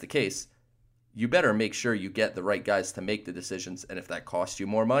if that's the case, you better make sure you get the right guys to make the decisions. And if that costs you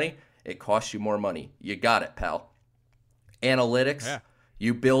more money, it costs you more money. You got it, pal. Analytics, Yeah.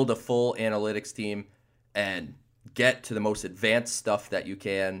 you build a full analytics team and get to the most advanced stuff that you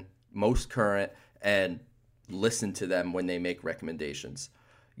can, most current, and listen to them when they make recommendations.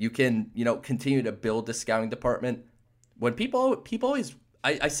 You can, continue to build the scouting department. When people always,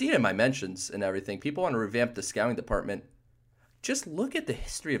 I see it in my mentions and everything, people want to revamp the scouting department. Just look at the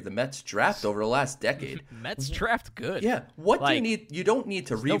history of the Mets draft over the last decade. Mets draft good. Yeah. What do you need? You don't need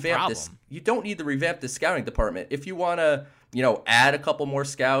to revamp this. You don't need to revamp the scouting department. If you want to, add a couple more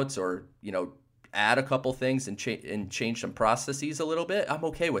scouts or, add a couple things and change some processes a little bit, I'm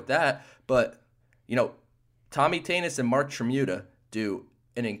okay with that. But, Tommy Tanis and Mark Tremuta do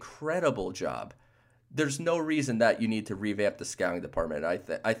an incredible job. There's no reason that you need to revamp the scouting department.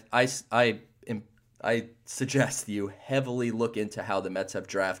 I suggest you heavily look into how the Mets have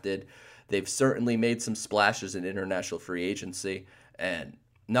drafted. They've certainly made some splashes in international free agency, and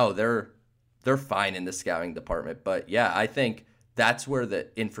no, they're fine in the scouting department. But yeah, I think that's where the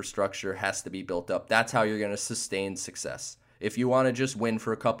infrastructure has to be built up. That's how you're going to sustain success. If you want to just win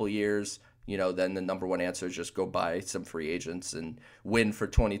for a couple years, then the number one answer is just go buy some free agents and win for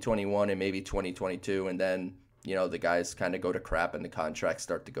 2021 and maybe 2022, and then the guys kind of go to crap and the contracts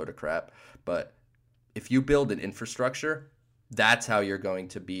start to go to crap. But if you build an infrastructure, that's how you're going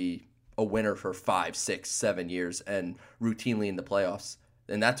to be a winner for 5, 6, 7 years and routinely in the playoffs.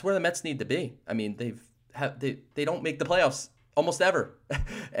 And that's where the Mets need to be. I mean, they don't make the playoffs almost ever.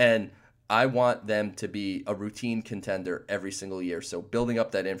 And I want them to be a routine contender every single year. So building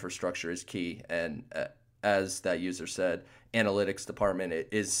up that infrastructure is key. And as that user said, analytics department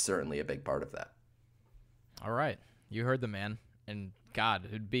is certainly a big part of that. All right. You heard the man. And God,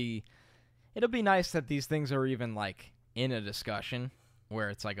 it'll be nice that these things are even like in a discussion where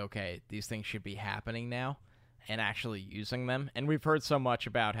it's like, okay, these things should be happening now and actually using them. And we've heard so much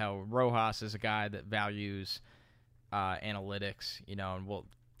about how Rojas is a guy that values analytics, and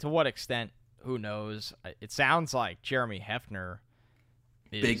to what extent, who knows? It sounds like Jeremy Hefner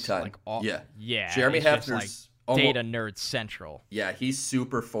is big time. Like yeah. Jeremy Hefner's like data nerd central. Yeah, he's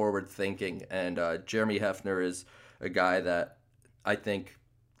super forward thinking, and Jeremy Hefner is a guy that I think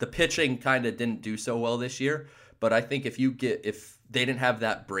the pitching kind of didn't do so well this year, but I think if they didn't have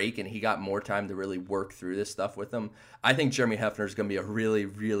that break and he got more time to really work through this stuff with them, I think Jeremy Hefner is going to be a really,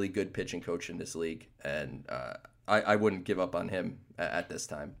 really good pitching coach in this league, and I wouldn't give up on him at this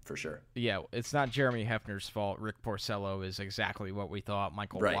time for sure. Yeah, it's not Jeremy Hefner's fault. Rick Porcello is exactly what we thought.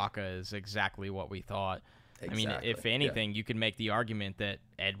 Michael Wacha is exactly what we thought. Exactly. I mean, if anything, you can make the argument that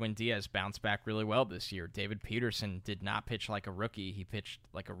Edwin Diaz bounced back really well this year. David Peterson did not pitch like a rookie. He pitched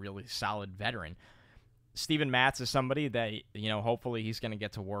like a really solid veteran. Steven Matz is somebody that, hopefully he's going to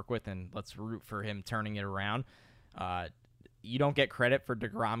get to work with, and let's root for him turning it around. You don't get credit for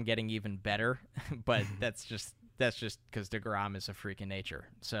DeGrom getting even better, but that's just because DeGrom is a freak in nature.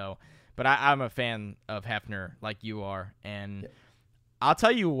 So, but I'm a fan of Hefner like you are, and I'll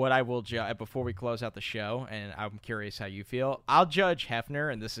tell you what I will judge before we close out the show, and I'm curious how you feel. I'll judge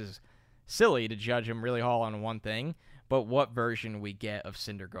Hefner, and this is silly to judge him really all on one thing, but what version we get of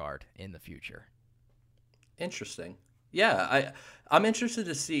Syndergaard in the future. Interesting. Yeah, I'm interested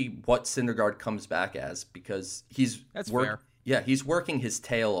to see what Syndergaard comes back as, because That's fair. Yeah, he's working his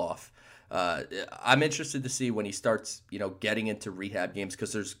tail off. I'm interested to see when he starts, getting into rehab games,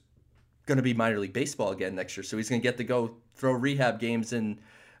 because there's going to be minor league baseball again next year. So he's going to get to go throw rehab games in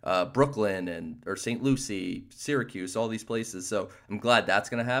Brooklyn or St. Lucie, Syracuse, all these places. So I'm glad that's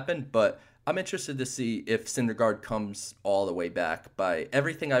going to happen. But I'm interested to see if Syndergaard comes all the way back. By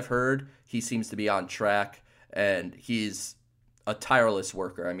everything I've heard, he seems to be on track, and he's a tireless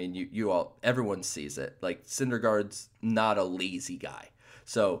worker. I mean, everyone sees it. Like, Syndergaard's not a lazy guy.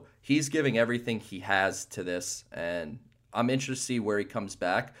 So he's giving everything he has to this, and I'm interested to see where he comes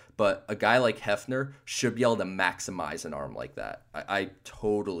back. But a guy like Hefner should be able to maximize an arm like that. I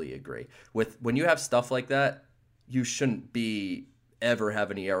totally agree. When you have stuff like that, you shouldn't ever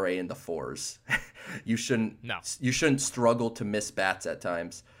have an ERA in the 4s. You shouldn't struggle to miss bats at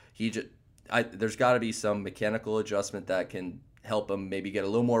times. There's got to be some mechanical adjustment that can help him maybe get a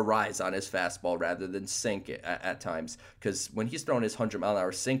little more rise on his fastball rather than sink it at times. Because when he's throwing his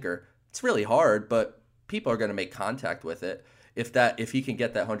 100-mile-an-hour sinker, it's really hard, but people are going to make contact with it. If he can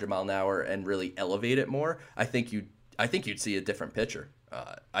get that 100-mile-an-hour and really elevate it more, I think you'd see a different pitcher.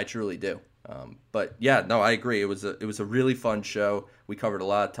 I truly do. But yeah, no, I agree. It was a really fun show. We covered a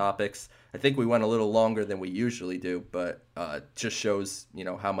lot of topics. I think we went a little longer than we usually do, but just shows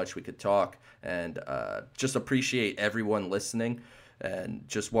how much we could talk, and just appreciate everyone listening. And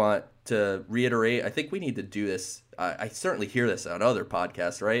just want to reiterate, I think we need to do this. I certainly hear this on other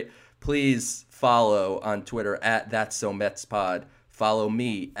podcasts, right? Please follow on Twitter at That's So Mets Pod. Follow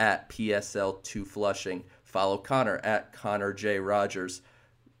me at PSL2Flushing. Follow Connor at Connor J. Rogers.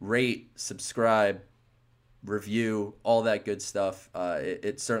 Rate, subscribe, review, all that good stuff.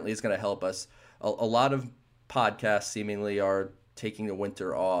 It certainly is going to help us. A lot of podcasts seemingly are taking the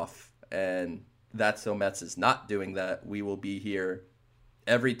winter off, and That's So Mets is not doing that. We will be here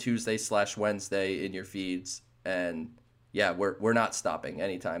every Tuesday/Wednesday in your feeds, and yeah, we're not stopping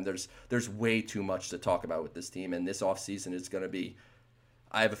anytime. There's way too much to talk about with this team, and this offseason is going to be,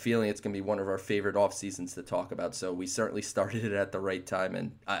 I have a feeling it's going to be one of our favorite off seasons to talk about. So we certainly started it at the right time,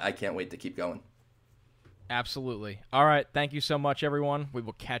 and I can't wait to keep going. Absolutely. All right. Thank you so much, everyone. We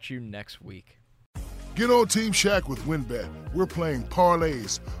will catch you next week. Get on Team Shaq with WinBet. We're playing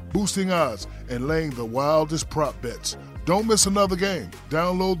parlays, boosting odds, and laying the wildest prop bets. Don't miss another game.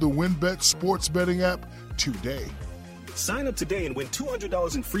 Download the WinBet sports betting app today. Sign up today and win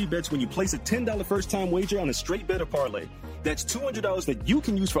 $200 in free bets when you place a $10 first-time wager on a straight bet or parlay. That's $200 that you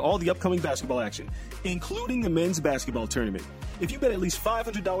can use for all the upcoming basketball action, including the men's basketball tournament. If you bet at least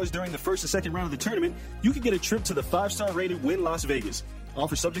 $500 during the first and second round of the tournament, you can get a trip to the 5-star rated Wynn Las Vegas.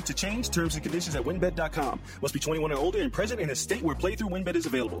 Offer subject to change. Terms and conditions at WinBet.com. Must be 21 or older and present in a state where playthrough WinBet is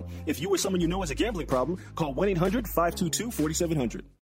available. If you or someone you know has a gambling problem, call 1-800-522-4700.